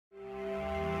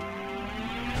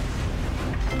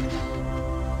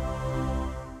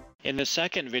In the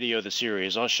second video of the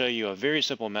series, I'll show you a very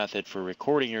simple method for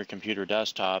recording your computer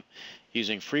desktop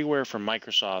using freeware from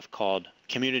Microsoft called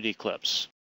Community Clips.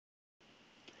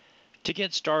 To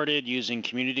get started using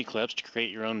Community Clips to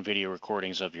create your own video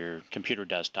recordings of your computer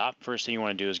desktop, first thing you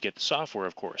want to do is get the software,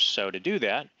 of course. So to do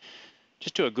that,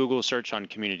 just do a Google search on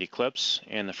Community Clips,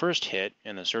 and the first hit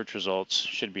in the search results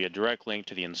should be a direct link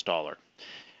to the installer.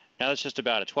 Now that's just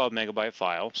about a 12 megabyte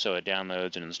file, so it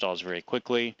downloads and installs very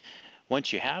quickly.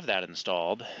 Once you have that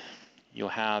installed, you'll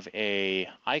have an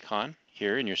icon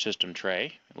here in your system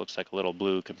tray. It looks like a little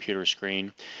blue computer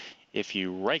screen. If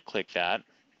you right-click that,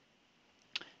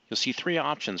 you'll see three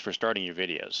options for starting your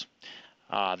videos.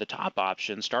 The top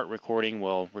option, Start Recording,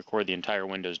 will record the entire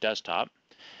Windows desktop.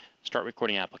 Start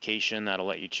Recording Application, that'll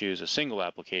let you choose a single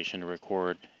application to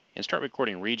record. And Start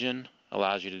Recording Region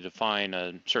allows you to define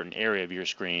a certain area of your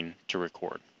screen to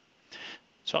record.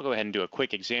 So I'll go ahead and do a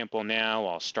quick example now.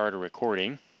 I'll start a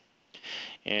recording,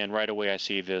 and right away I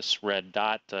see this red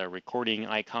dot recording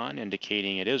icon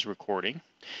indicating it is recording,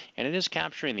 and it is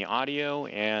capturing the audio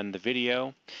and the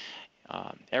video,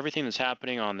 everything that's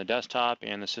happening on the desktop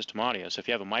and the system audio. So if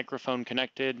you have a microphone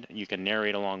connected, you can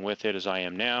narrate along with it as I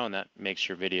am now, and that makes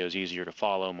your videos easier to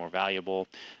follow, more valuable.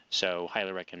 So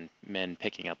highly recommend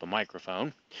picking up a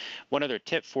microphone. One other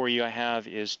tip for you I have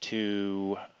is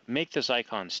to make this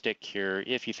icon stick here.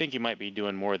 If you think you might be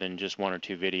doing more than just one or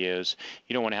two videos,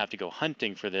 you don't want to have to go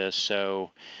hunting for this,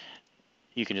 so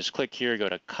you can just click here, go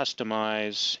to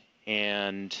Customize,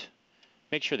 and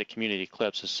make sure the Community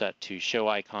Clips is set to Show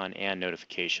Icon and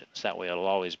Notifications. That way it'll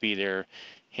always be there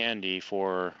handy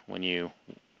for when you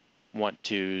want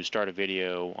to start a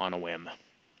video on a whim.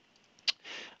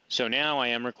 So now I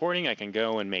am recording. I can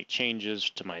go and make changes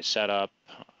to my setup.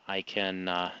 I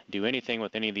can do anything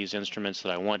with any of these instruments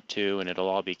that I want to, and it'll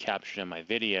all be captured in my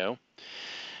video.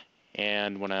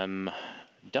 And when I'm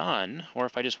done, or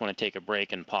if I just want to take a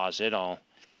break and pause it, I'll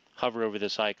hover over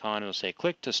this icon and it'll say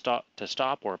click to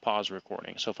stop or pause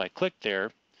recording. So if I click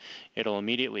there, it'll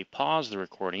immediately pause the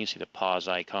recording. You see the pause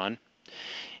icon.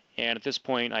 And at this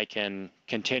point I can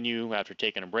continue after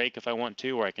taking a break if I want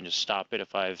to, or I can just stop it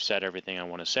if I've said everything I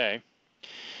want to say.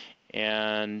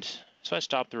 And so I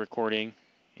stopped the recording,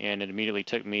 and it immediately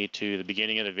took me to the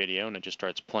beginning of the video, and it just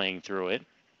starts playing through it.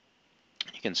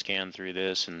 You can scan through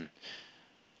this and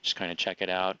just kind of check it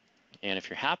out. And if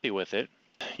you're happy with it,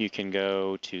 you can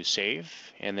go to Save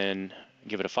and then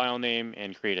give it a file name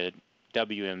and create a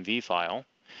WMV file,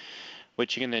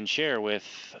 which you can then share with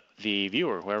the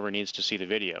viewer, whoever needs to see the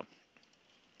video.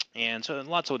 And so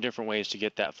lots of different ways to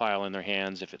get that file in their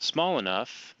hands. If it's small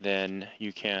enough, then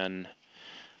you can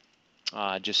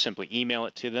just simply email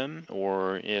it to them,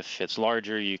 or if it's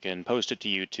larger, you can post it to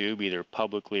YouTube, either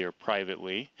publicly or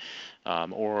privately,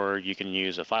 or you can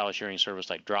use a file sharing service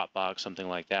like Dropbox, something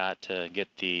like that, to get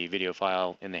the video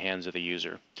file in the hands of the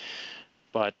user.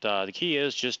 But the key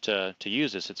is just to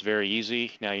use this. It's very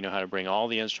easy. Now you know how to bring all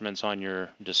the instruments on your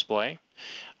display.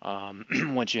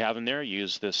 Once you have them there,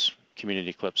 use this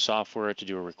Community Clips software to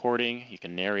do a recording. You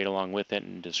can narrate along with it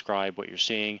and describe what you're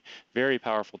seeing. Very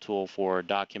powerful tool for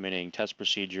documenting test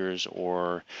procedures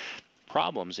or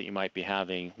problems that you might be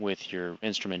having with your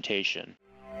instrumentation.